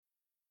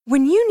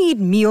When you need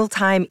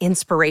mealtime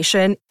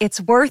inspiration,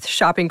 it's worth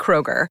shopping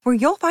Kroger, where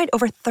you'll find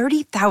over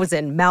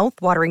 30,000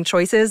 mouth-watering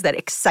choices that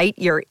excite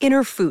your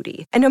inner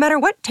foodie. And no matter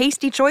what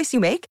tasty choice you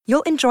make,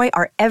 you'll enjoy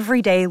our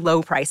everyday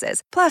low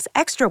prices, plus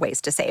extra ways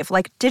to save,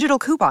 like digital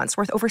coupons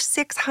worth over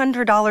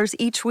 $600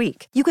 each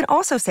week. You can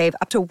also save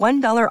up to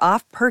 $1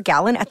 off per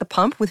gallon at the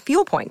pump with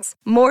fuel points.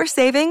 More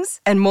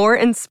savings and more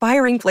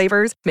inspiring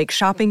flavors make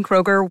shopping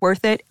Kroger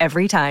worth it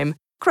every time.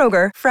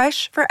 Kroger,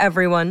 fresh for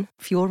everyone.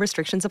 Fuel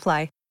restrictions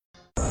apply.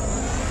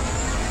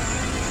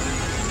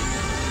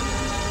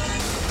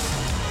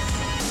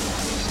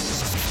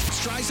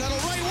 Draisaitl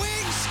right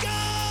wing scores!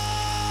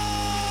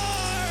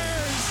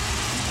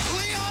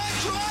 Leon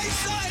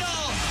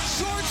Draisaitl,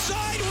 short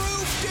side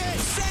roofed it,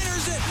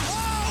 centers it.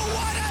 Oh,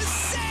 what a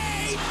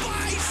save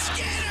by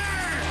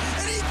Skinner!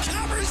 And he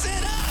covers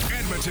it up.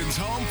 Edmonton's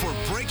home for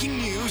breaking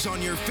news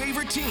on your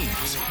favorite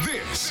teams.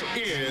 This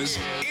is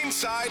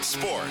Inside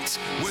Sports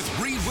with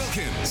Reed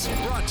Wilkins.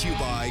 Brought to you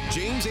by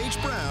James H.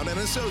 Brown and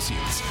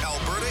Associates,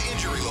 Alberta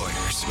Injury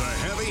Lawyers, the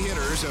heavy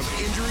hitters of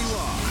injury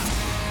law.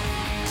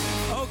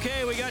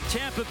 Okay, we got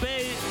Tampa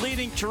Bay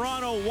leading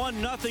Toronto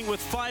 1-0 with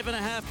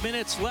 5.5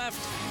 minutes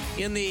left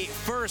in the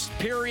first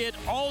period.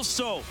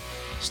 Also,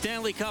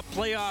 Stanley Cup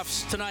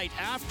playoffs tonight.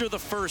 After the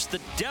first,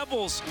 the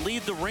Devils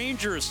lead the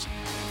Rangers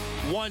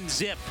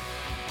 1-0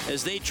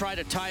 as they try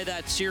to tie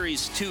that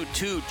series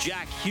 2-2.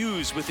 Jack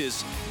Hughes with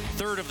his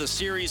third of the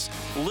series.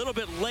 A little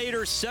bit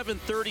later,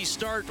 7:30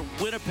 start,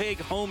 Winnipeg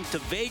home to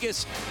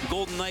Vegas.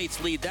 Golden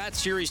Knights lead that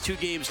series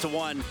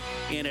 2-1.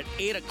 And at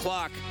 8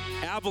 o'clock,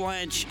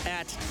 Avalanche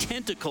at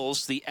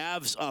Tentacles. The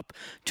Avs up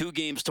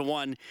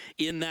 2-1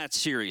 in that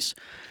series.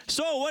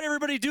 So what did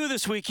everybody do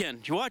this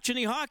weekend? You watch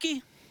any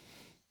hockey?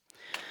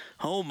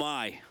 Oh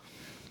my.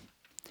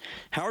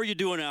 How are you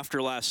doing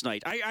after last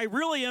night? I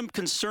really am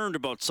concerned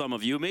about some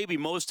of you, maybe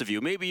most of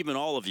you, maybe even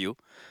all of you,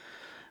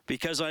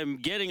 because I'm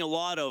getting a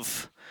lot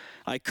of,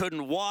 I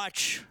couldn't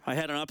watch, I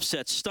had an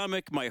upset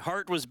stomach, my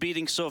heart was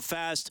beating so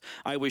fast,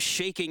 I was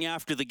shaking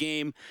after the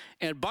game.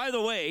 And by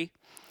the way,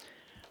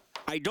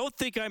 I don't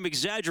think I'm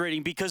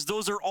exaggerating, because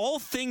those are all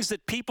things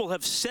that people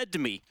have said to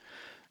me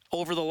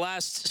over the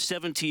last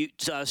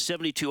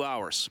 72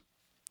 hours.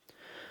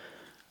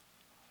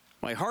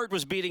 My heart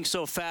was beating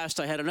so fast,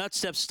 I had an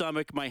upset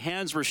stomach, my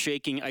hands were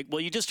shaking.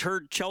 Well, you just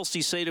heard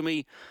Chelsea say to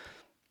me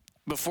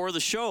before the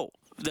show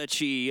that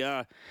she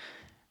had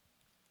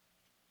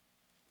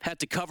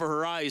to cover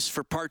her eyes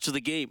for parts of the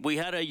game. We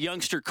had a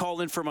youngster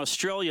call in from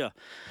Australia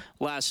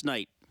last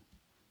night,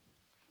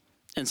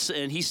 and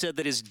he said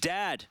that his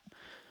dad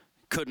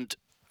couldn't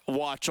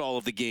watch all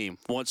of the game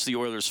once the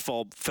Oilers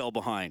fell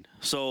behind.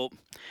 So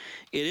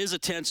it is a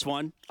tense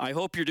one. I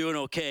hope you're doing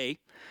okay.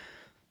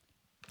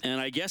 And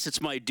I guess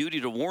it's my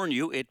duty to warn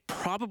you, it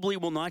probably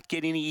will not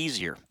get any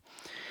easier.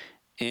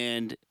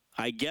 And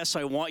I guess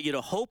I want you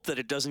to hope that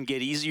it doesn't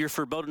get easier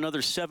for about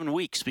another 7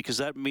 weeks, because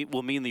that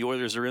will mean the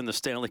Oilers are in the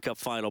Stanley Cup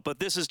final. But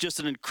this is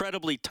just an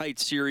incredibly tight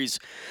series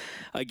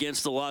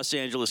against the Los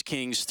Angeles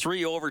Kings.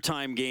 3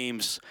 overtime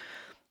games.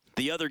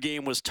 The other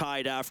game was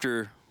tied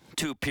after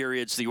 2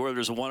 periods. The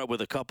Oilers won it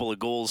with a couple of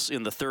goals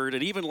in the third.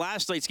 And even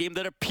last night's game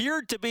that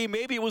appeared to be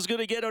maybe it was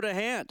going to get out of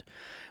hand,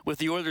 with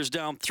the Oilers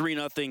down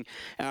 3-0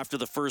 after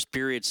the first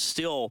period,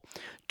 still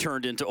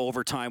turned into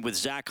overtime, with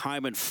Zach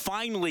Hyman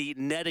finally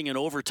netting an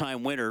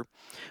overtime winner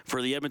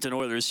for the Edmonton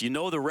Oilers. You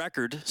know the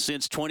record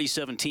since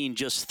 2017,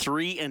 just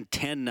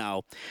 3-10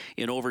 now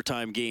in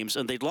overtime games.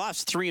 And they'd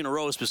lost 3 in a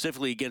row,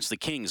 specifically against the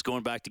Kings,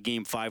 going back to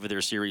Game 5 of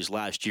their series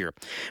last year.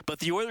 But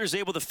the Oilers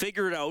able to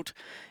figure it out.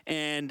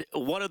 And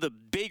one of the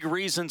big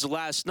reasons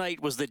last night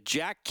was that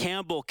Jack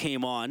Campbell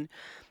came on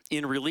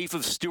in relief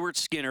of Stuart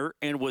Skinner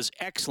and was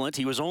excellent.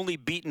 He was only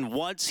beaten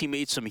once. He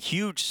made some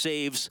huge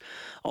saves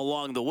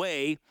along the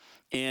way,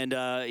 and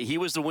he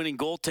was the winning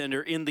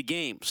goaltender in the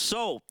game.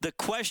 So the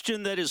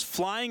question that is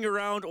flying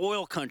around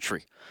oil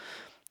country,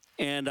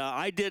 and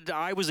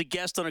I was a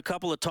guest on a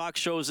couple of talk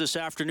shows this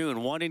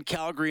afternoon, one in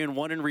Calgary and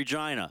one in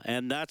Regina,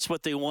 and that's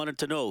what they wanted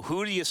to know.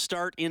 Who do you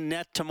start in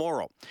net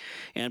tomorrow?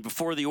 And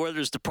before the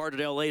Oilers departed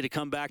L.A. to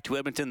come back to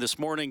Edmonton this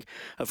morning,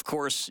 of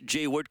course,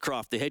 Jay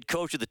Woodcroft, the head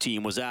coach of the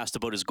team, was asked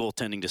about his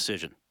goaltending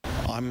decision.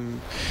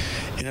 I'm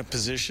in a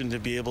position to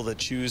be able to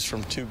choose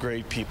from 2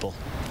 great people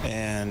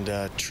and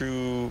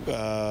true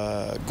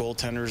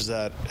goaltenders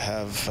that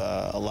have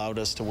allowed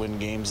us to win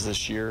games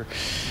this year.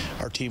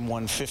 Our team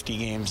won 50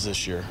 games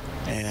this year,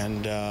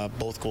 and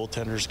both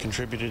goaltenders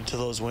contributed to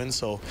those wins.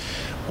 So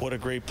what a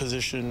great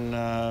position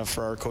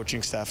for our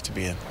coaching staff to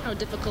be in. How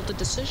difficult a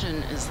decision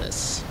is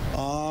this?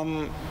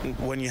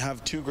 When you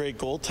have 2 great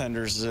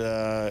goaltenders,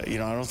 I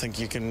don't think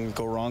you can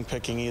go wrong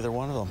picking either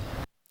one of them.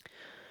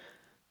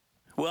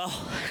 Well,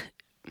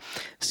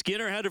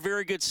 Skinner had a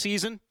very good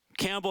season.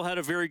 Campbell had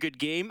a very good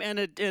game and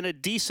a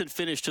decent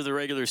finish to the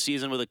regular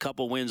season with a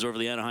couple wins over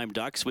the Anaheim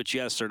Ducks, which,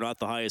 yes, are not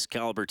the highest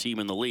caliber team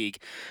in the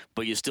league,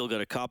 but you still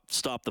got to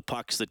stop the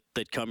pucks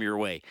that come your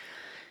way.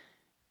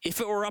 If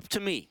it were up to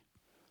me,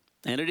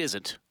 and it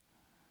isn't,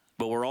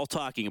 but we're all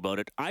talking about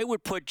it, I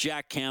would put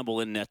Jack Campbell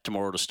in net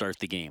tomorrow to start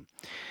the game.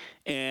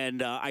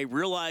 And I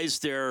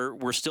realized there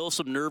were still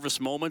some nervous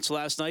moments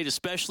last night,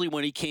 especially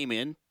when he came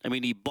in. I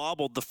mean, he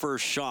bobbled the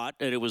first shot,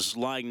 and it was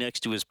lying next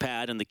to his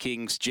pad, and the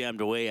Kings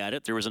jammed away at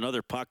it. There was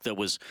another puck that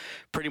was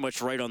pretty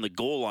much right on the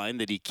goal line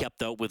that he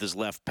kept out with his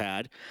left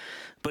pad.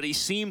 But he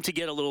seemed to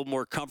get a little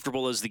more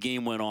comfortable as the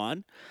game went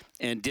on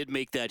and did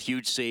make that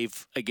huge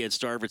save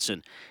against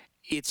Arvidsson.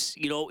 It's,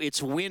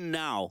 it's win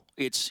now.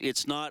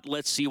 It's not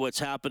let's see what's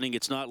happening.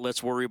 It's not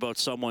let's worry about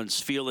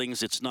someone's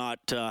feelings. It's not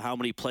how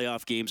many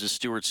playoff games is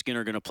Stuart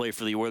Skinner going to play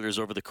for the Oilers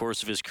over the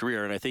course of his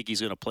career, and I think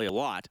he's going to play a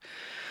lot.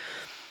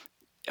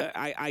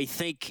 I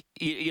think,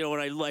 when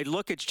I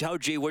look at how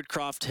Jay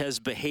Woodcroft has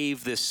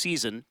behaved this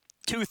season,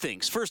 two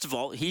things. First of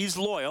all, he's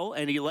loyal,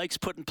 and he likes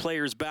putting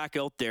players back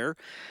out there.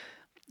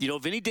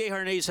 Vinny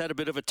Desharnais had a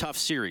bit of a tough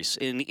series,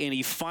 and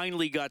he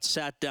finally got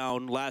sat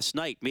down last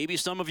night. Maybe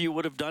some of you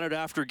would have done it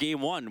after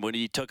Game 1 when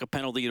he took a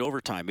penalty in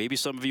overtime. Maybe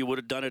some of you would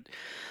have done it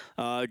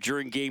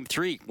during Game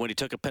 3 when he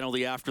took a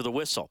penalty after the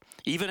whistle.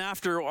 Even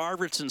after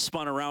Arvidsson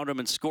spun around him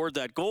and scored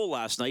that goal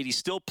last night, he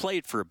still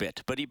played for a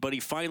bit, but he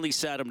finally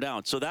sat him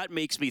down. So that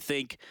makes me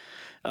think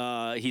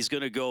he's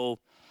going to go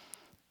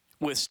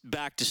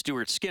back to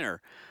Stuart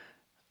Skinner.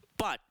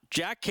 But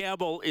Jack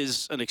Campbell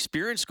is an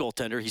experienced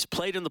goaltender. He's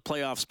played in the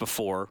playoffs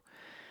before.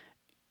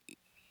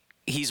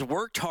 He's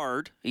worked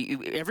hard.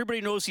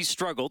 Everybody knows he's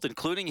struggled,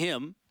 including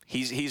him.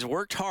 He's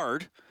worked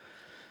hard.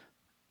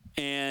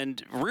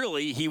 And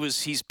really,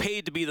 he's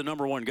paid to be the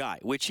number one guy,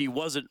 which he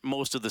wasn't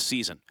most of the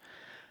season.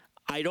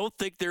 I don't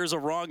think there's a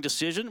wrong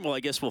decision. Well, I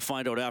guess we'll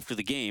find out after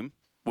the game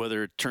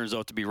whether it turns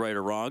out to be right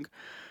or wrong.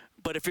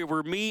 But if it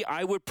were me,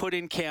 I would put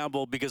in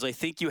Campbell because I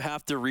think you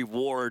have to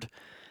reward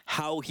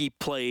how he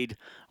played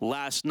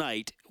last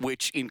night,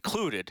 which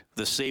included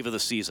the save of the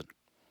season.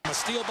 A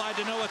steal by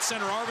Danault at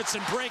center.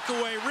 Arvidsson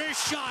breakaway,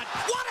 wrist shot.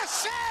 What a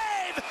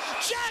save!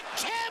 Jack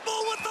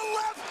Campbell with the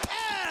left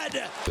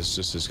pad! It's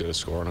just as good as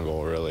scoring a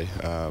goal, really.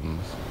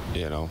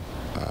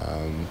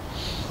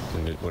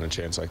 When a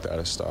chance like that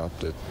is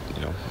stopped, it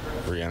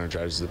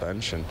re-energizes the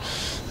bench, and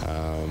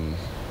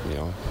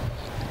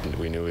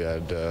we knew we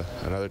had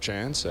another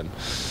chance, and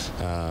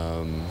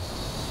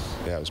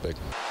it was big.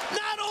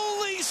 Not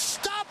only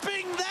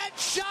stopping that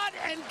shot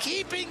and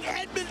keeping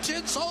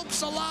Edmonton's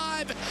hopes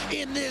alive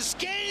in this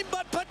game,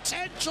 but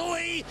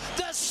potentially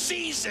the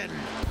season.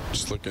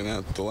 Just looking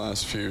at the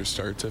last few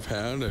starts I've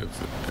had, or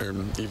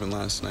even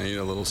last night,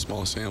 a little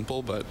small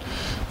sample, but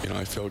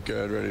I feel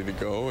good, ready to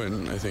go,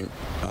 and I think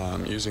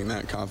using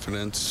that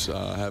confidence,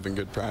 having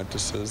good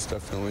practices,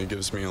 definitely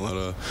gives me a lot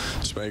of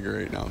swagger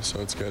right now, so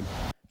it's good.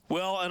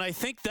 Well, and I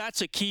think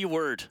that's a key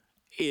word.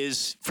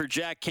 Is for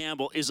Jack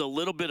Campbell is a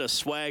little bit of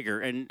swagger,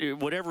 and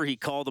whatever he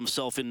called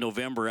himself in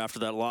November after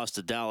that loss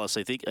to Dallas,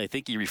 I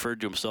think he referred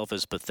to himself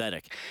as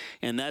pathetic,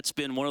 and that's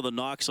been one of the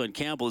knocks on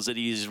Campbell is that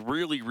he's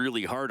really,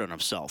 really hard on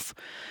himself.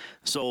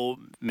 So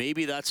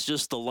maybe that's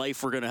just the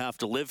life we're going to have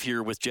to live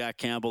here with Jack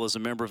Campbell as a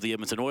member of the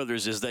Edmonton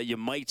Oilers, is that you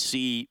might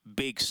see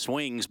big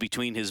swings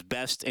between his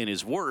best and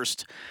his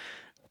worst.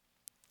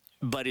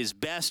 But his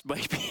best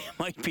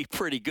might be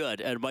pretty good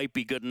and might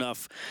be good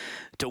enough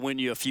to win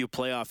you a few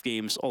playoff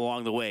games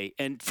along the way.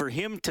 And for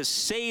him to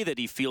say that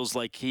he feels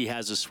like he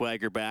has a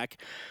swagger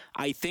back,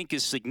 I think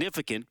is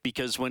significant,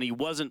 because when he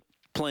wasn't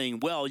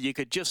playing well, you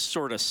could just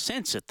sort of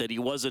sense it, that he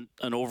wasn't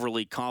an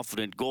overly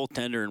confident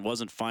goaltender and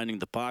wasn't finding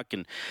the puck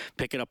and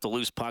picking up the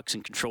loose pucks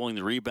and controlling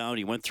the rebound.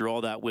 He went through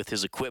all that with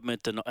his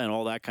equipment and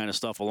all that kind of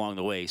stuff along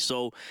the way.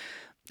 So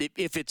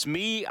if it's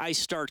me, I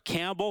start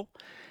Campbell.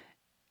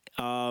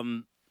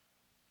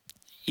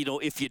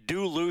 If you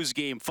do lose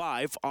Game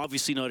 5,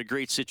 obviously not a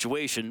great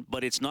situation,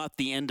 but it's not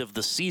the end of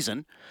the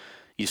season.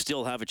 You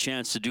still have a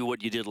chance to do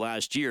what you did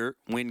last year,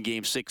 win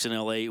Game 6 in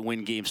L.A.,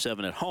 win Game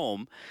 7 at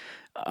home.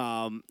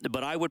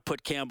 But I would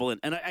put Campbell in.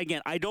 And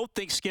again, I don't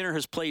think Skinner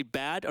has played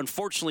bad.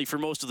 Unfortunately, for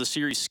most of the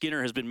series,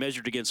 Skinner has been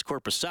measured against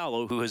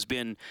Korpisalo, who has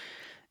been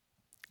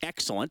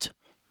excellent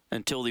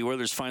until the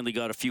Oilers finally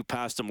got a few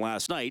past him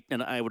last night,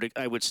 and I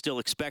would still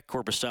expect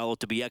Korpisalo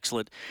to be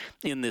excellent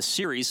in this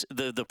series.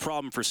 The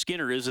problem for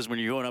Skinner is when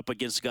you're going up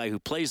against a guy who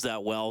plays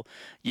that well,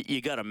 you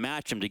got to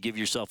match him to give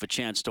yourself a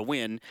chance to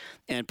win,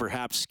 and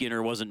perhaps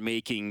Skinner wasn't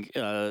making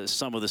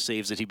some of the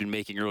saves that he'd been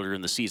making earlier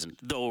in the season.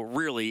 Though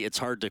really, it's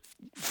hard to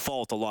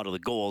fault a lot of the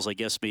goals. I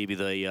guess maybe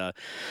the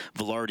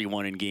Velarde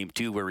one in Game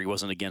 2 where he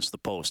wasn't against the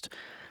post.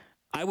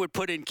 I would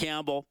put in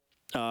Campbell.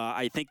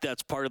 I think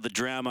that's part of the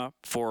drama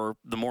for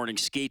the morning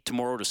skate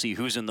tomorrow, to see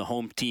who's in the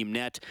home team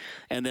net.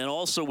 And then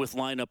also with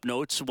lineup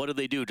notes, what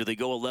do? Do they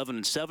go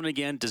 11-7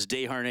 again? Does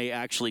Desharnais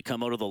actually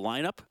come out of the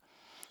lineup?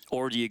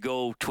 Or do you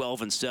go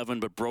 12-7,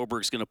 but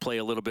Broberg's going to play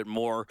a little bit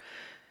more?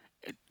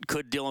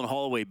 Could Dylan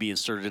Holloway be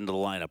inserted into the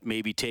lineup?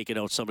 Maybe taking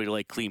out somebody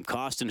like Klim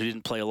Kostin, who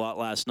didn't play a lot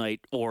last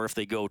night. Or if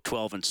they go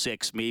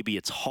 12-6, maybe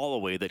it's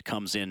Holloway that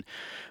comes in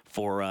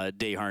for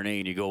Desharnais,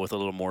 and you go with a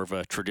little more of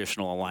a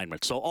traditional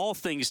alignment. So all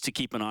things to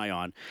keep an eye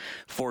on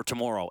for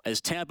tomorrow. As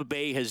Tampa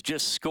Bay has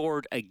just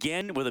scored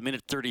again with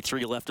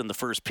 1:33 left in the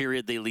first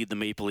period, they lead the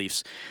Maple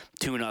Leafs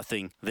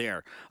 2-0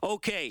 there.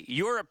 Okay,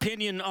 your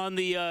opinion on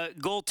the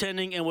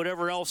goaltending and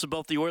whatever else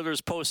about the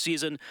Oilers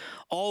postseason,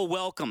 all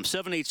welcome.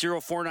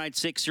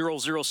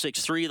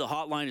 780-496-0063. The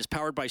hotline is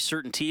powered by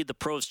CertainTeed, the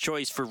pro's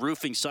choice for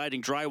roofing,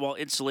 siding, drywall,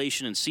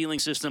 insulation, and ceiling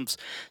systems.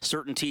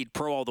 CertainTeed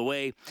Pro all the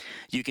way.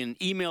 You can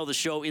email the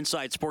show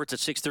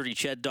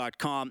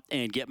insidesports@630ched.com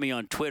and get me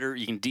on Twitter.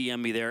 You can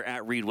DM me there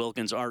at Reid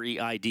Wilkins,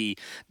 ReidWilkins.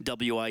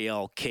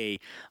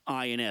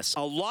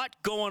 A lot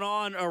going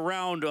on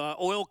around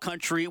oil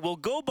country. We'll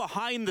go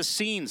behind the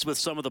scenes with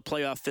some of the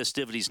playoff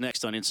festivities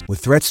next on Inside. With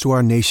threats to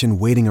our nation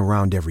waiting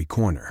around every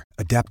corner,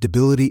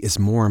 adaptability is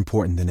more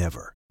important than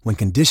ever. When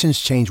conditions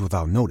change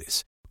without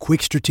notice,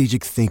 quick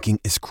strategic thinking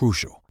is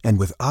crucial. And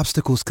with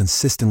obstacles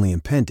consistently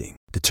impending,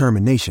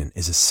 determination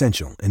is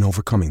essential in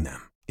overcoming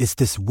them. It's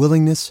this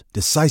willingness,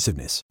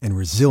 decisiveness, and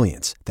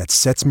resilience that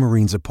sets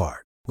Marines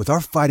apart. With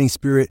our fighting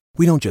spirit,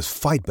 we don't just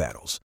fight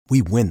battles,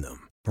 we win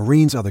them.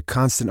 Marines are the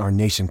constant our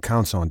nation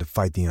counts on to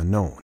fight the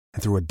unknown.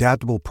 And through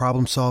adaptable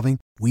problem solving,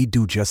 we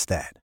do just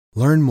that.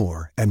 Learn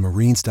more at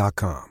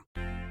marines.com.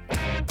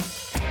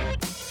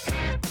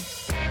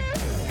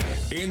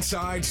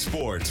 Inside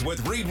Sports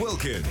with Reid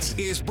Wilkins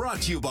is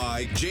brought to you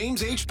by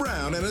James H.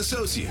 Brown and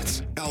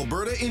Associates,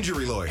 Alberta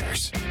Injury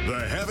Lawyers,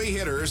 the heavy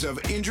hitters of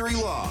injury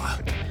law.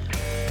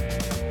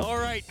 All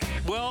right.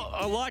 Well,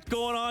 a lot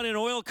going on in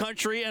oil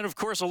country, and of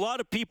course, a lot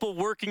of people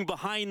working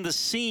behind the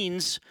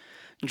scenes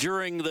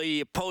during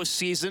the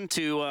postseason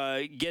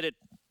to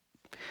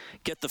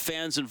get the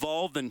fans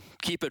involved and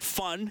keep it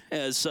fun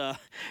as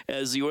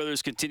the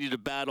Oilers continue to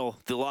battle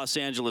the Los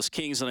Angeles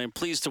Kings. And I'm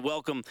pleased to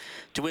welcome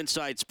to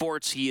Inside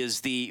Sports. He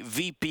is the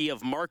VP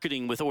of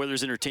Marketing with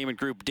Oilers Entertainment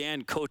Group.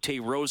 Dan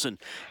Cote-Rosen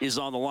is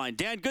on the line.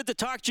 Dan, good to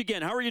talk to you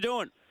again. How are you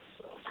doing?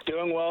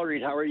 Doing well,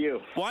 Reid. How are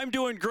you? Well, I'm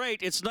doing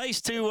great. It's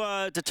nice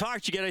to talk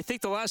to you again. I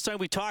think the last time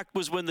we talked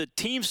was when the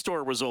team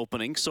store was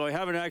opening, so I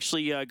haven't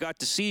actually got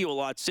to see you a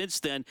lot since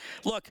then.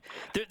 Look,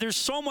 there's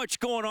so much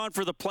going on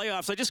for the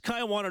playoffs. I just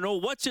kind of want to know,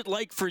 what's it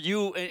like for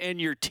you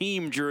and your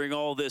team during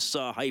all this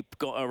hype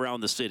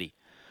around the city?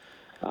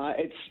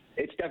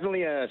 It's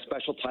definitely a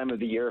special time of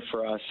the year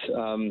for us.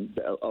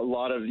 A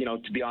lot of,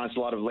 to be honest, a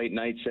lot of late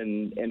nights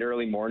and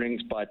early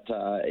mornings, but,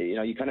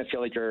 you kind of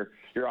feel like you're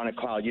on a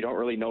cloud. You don't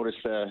really notice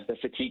the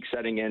fatigue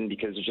setting in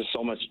because there's just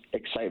so much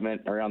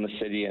excitement around the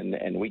city,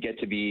 and we get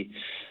to be,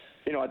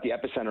 at the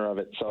epicenter of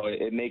it. So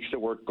it makes the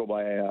work go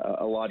by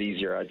a lot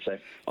easier, I'd say.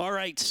 All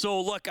right. So,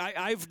 look,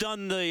 I've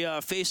done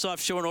the face-off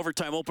show and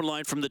overtime open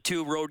line from the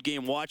 2 road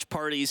game watch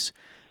parties.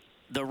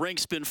 The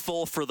rink's been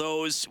full for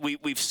those.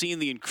 We've seen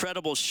the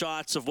incredible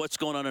shots of what's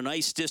going on in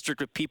Ice District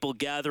with people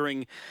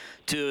gathering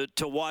to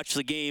watch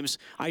the games.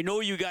 I know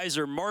you guys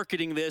are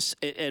marketing this,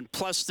 and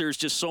plus there's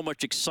just so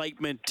much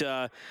excitement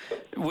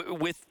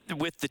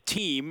with the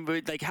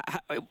team. Like,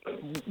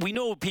 we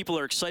know people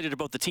are excited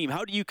about the team.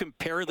 How do you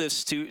compare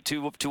this to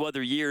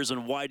other years,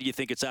 and why do you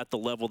think it's at the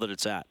level that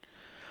it's at?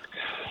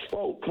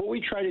 Well, what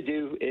we try to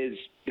do is,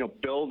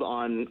 build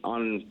on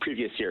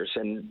previous years,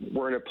 and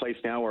we're in a place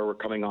now where we're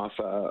coming off,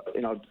 a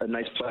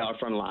nice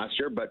playoff run last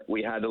year, but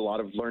we had a lot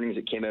of learnings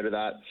that came out of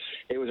that.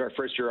 It was our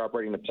first year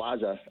operating the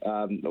Plaza.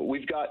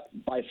 We've got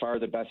by far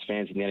the best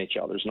fans in the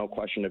NHL. There's no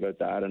question about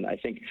that, and I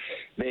think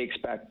they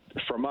expect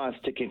from us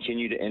to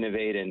continue to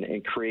innovate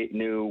and create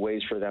new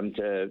ways for them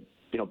to,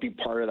 be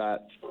part of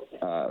that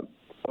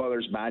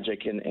Oilers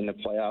magic in the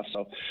playoffs.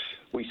 So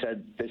we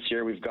said this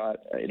year we've got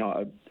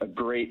a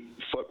great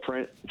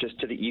footprint just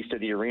to the east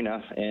of the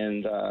arena,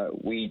 and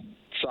we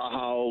saw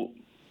how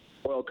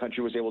Oil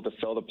Country was able to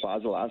fill the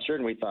Plaza last year,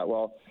 and we thought,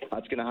 well,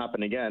 that's going to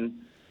happen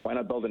again. Why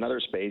not build another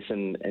space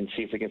and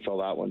see if we can fill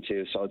that one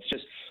too? So it's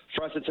just,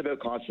 for us, it's about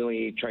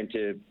constantly trying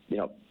to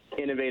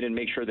innovate and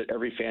make sure that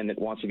every fan that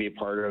wants to be a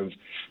part of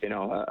an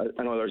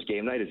Oilers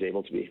game night is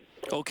able to be.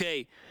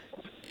 Okay.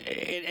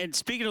 And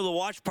speaking of the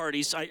watch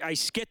parties, I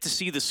get to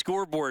see the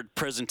scoreboard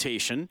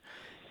presentation,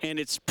 and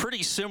it's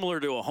pretty similar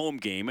to a home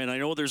game. And I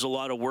know there's a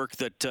lot of work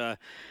that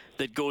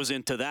goes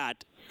into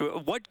that.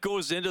 What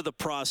goes into the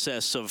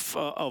process of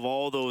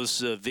all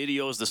those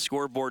videos, the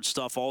scoreboard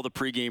stuff, all the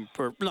pregame,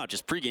 or not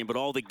just pregame, but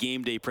all the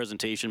game day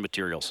presentation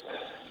materials?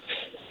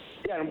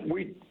 Yeah,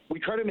 we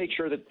try to make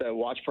sure that the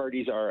watch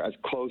parties are as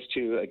close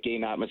to a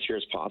game atmosphere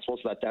as possible.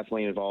 So that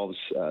definitely involves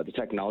the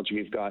technology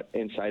we've got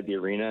inside the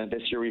arena.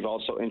 This year we've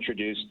also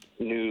introduced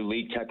new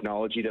league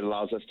technology that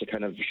allows us to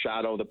kind of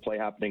shadow the play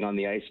happening on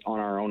the ice, on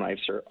our own ice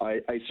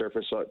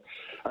surface. So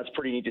that's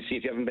pretty neat to see.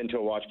 If you haven't been to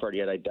a watch party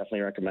yet, I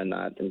definitely recommend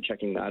that and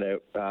checking that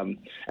out.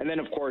 And then,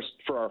 of course,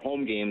 for our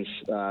home games,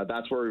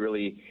 that's where we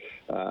really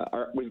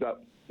we've got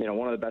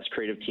one of the best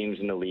creative teams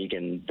in the league,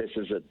 and this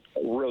is a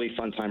really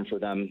fun time for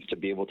them to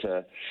be able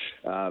to,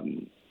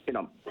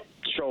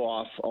 show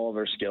off all of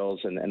their skills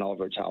and all of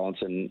their talents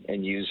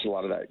and use a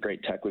lot of that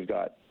great tech we've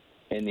got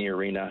in the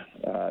arena.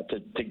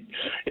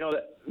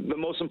 The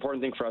most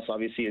important thing for us,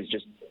 obviously, is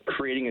just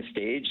creating a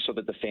stage so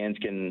that the fans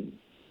can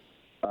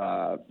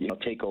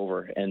take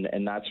over,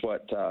 and that's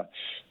what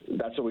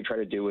we try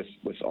to do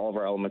with all of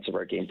our elements of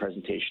our game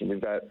presentation.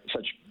 We've got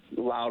such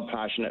loud,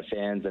 passionate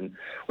fans, and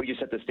we just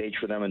set the stage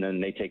for them, and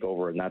then they take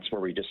over, and that's where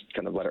we just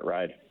kind of let it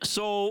ride.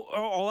 So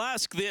I'll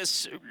ask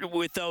this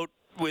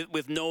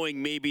with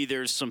knowing maybe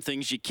there's some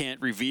things you can't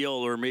reveal,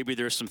 or maybe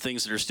there's some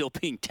things that are still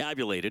being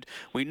tabulated.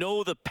 We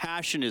know the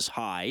passion is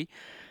high,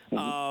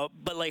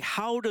 but like,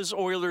 how does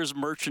Oilers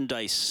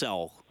merchandise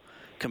sell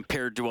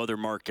compared to other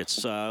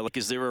markets?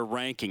 Is there a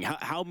ranking?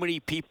 How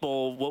many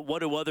people, what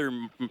do other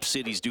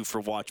cities do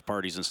for watch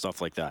parties and stuff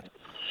like that?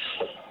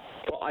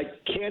 Well, I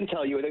can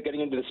tell you, without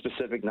getting into the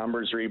specific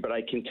numbers, Reed, but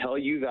I can tell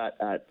you that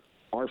at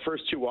our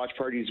first 2 watch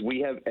parties, we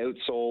have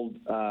outsold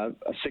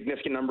a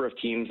significant number of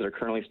teams that are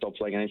currently still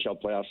playing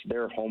NHL playoffs,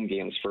 their home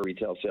games for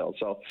retail sales.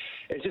 So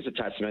it's just a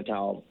testament to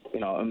how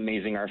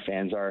amazing our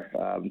fans are.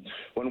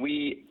 When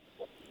we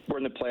were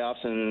in the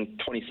playoffs in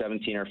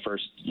 2017, our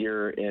first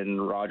year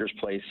in Rogers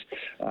Place,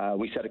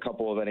 we set a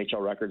couple of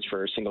NHL records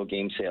for single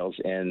game sales,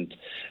 and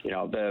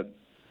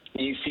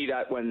you see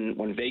that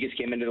when Vegas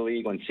came into the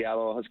league, when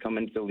Seattle has come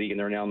into the league and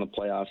they're now in the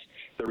playoffs,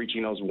 they're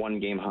reaching those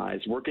one-game highs.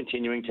 We're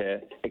continuing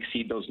to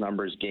exceed those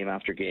numbers game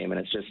after game,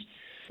 and it's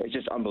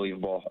just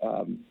unbelievable.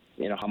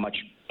 How much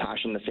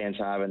passion the fans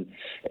have, and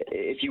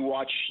if you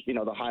watch,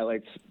 the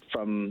highlights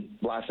from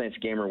last night's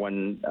game, or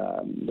when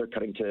they're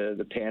cutting to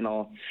the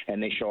panel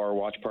and they show our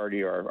watch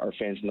party or our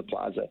fans in the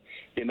plaza,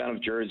 the amount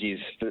of jerseys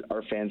that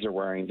our fans are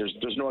wearing,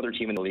 there's no other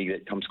team in the league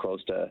that comes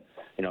close to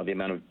the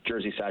amount of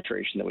jersey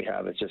saturation that we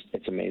have.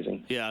 It's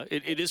amazing. Yeah,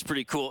 it is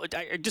pretty cool.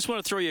 I just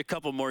want to throw you a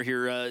couple more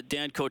here.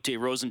 Dan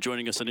Cote-Rosen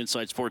joining us on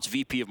Inside Sports,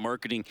 VP of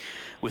Marketing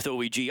with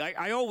OEG.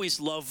 I always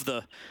love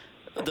the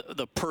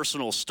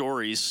personal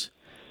stories.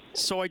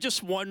 So I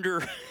just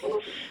wonder,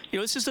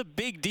 this is a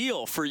big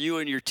deal for you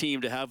and your team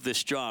to have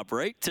this job,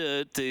 right?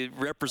 To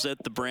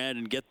represent the brand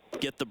and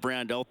get the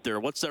brand out there.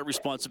 What's that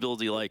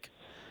responsibility like?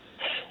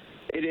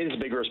 It is a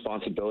big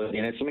responsibility,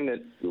 and it's something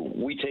that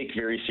we take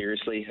very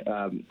seriously.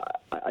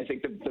 I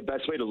think the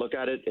best way to look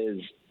at it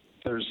is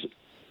there's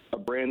a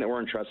brand that we're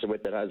entrusted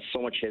with that has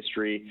so much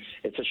history.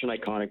 It's such an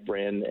iconic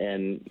brand,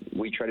 and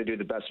we try to do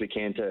the best we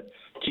can to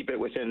keep it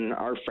within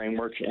our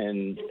framework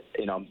and,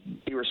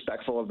 be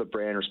respectful of the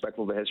brand,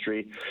 respectful of the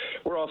history.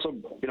 We're also,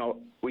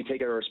 we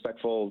take a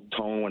respectful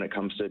tone when it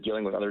comes to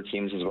dealing with other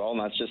teams as well, and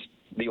that's just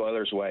the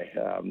Oilers way,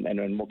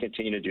 and we'll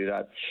continue to do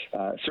that.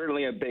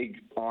 Certainly a big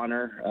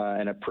honor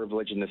and a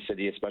privilege in the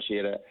city, especially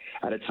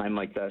at a time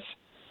like this.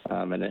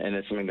 And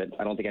it's something that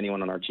I don't think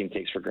anyone on our team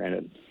takes for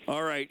granted.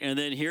 All right, and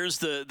then here's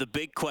the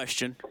big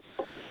question.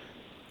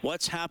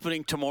 What's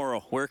happening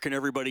tomorrow? Where can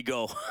everybody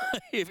go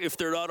if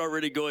they're not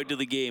already going to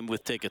the game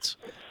with tickets?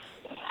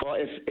 Well,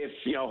 if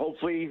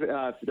hopefully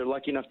if they're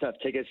lucky enough to have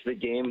tickets to the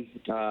game,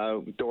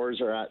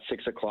 doors are at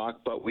 6 o'clock,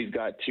 but we've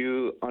got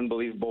 2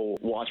 unbelievable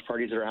watch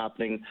parties that are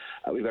happening.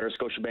 We've got our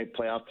Scotiabank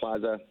Playoff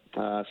Plaza,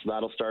 so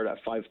that'll start at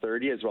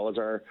 5:30, as well as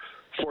our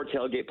Ford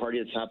tailgate party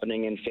that's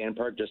happening in Fan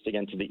Park, just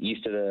again to the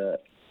east of the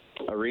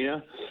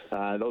arena.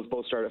 Those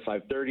both start at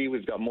 5:30.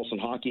 We've got Molson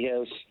Hockey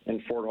House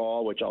in Fort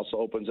Hall, which also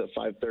opens at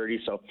 5:30.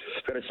 So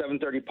we've got a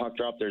 7:30 puck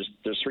drop. There's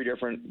 3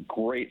 different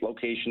great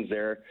locations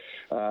there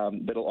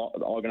that'll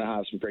all going to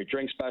have some great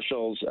drink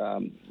specials,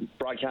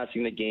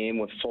 broadcasting the game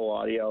with full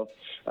audio.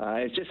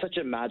 It's just such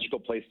a magical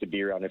place to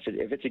be around. If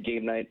it's a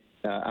game night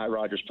at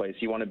Rogers Place,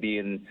 you want to be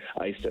in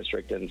Ice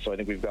District, and so I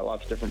think we've got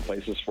lots of different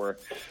places where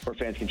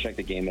fans can check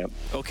the game out.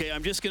 Okay,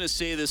 I'm just going to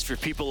say this for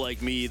people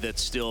like me that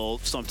still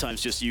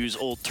sometimes just use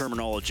old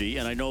terminology,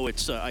 and I know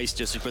it's Ice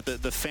District,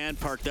 but the Fan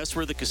Park, that's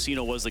where the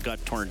casino was that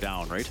got torn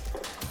down, right?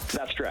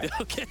 That's correct.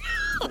 Okay.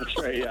 That's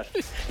right, yes.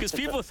 Because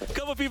a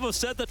couple of people have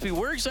said that to me.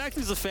 Where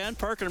exactly is the Fan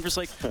Park? And I'm just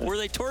like, where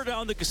they tore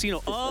down the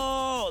casino.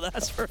 Oh,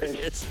 that's where it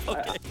is.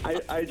 Okay.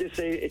 I just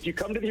say, if you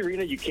come to the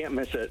arena, you can't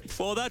miss it.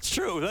 Well, that's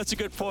true. That's a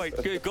good point.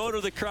 Go to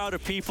the crowd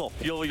of people.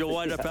 You'll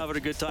wind up having a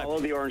good time. Follow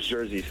the orange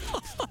jerseys.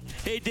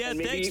 Hey, Dan,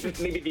 thanks.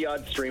 Maybe the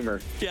odd streamer.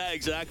 Yeah,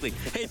 exactly.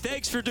 Hey,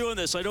 thanks for doing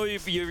this. I know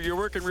you're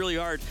working really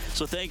hard,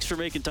 so thanks for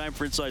making time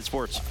for Inside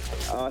Sports.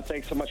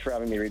 Thanks so much for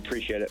having me, Reed.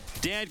 Appreciate it.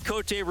 Dan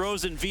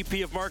Cote-Rosen,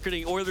 VP of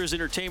Marketing, Oilers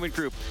Entertainment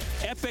Group.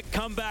 Epic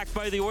comeback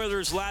by the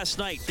Oilers last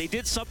night. They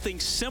did something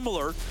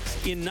similar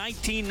in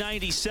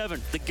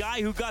 1997. The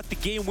guy who got the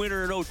game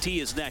winner in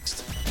OT is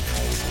next.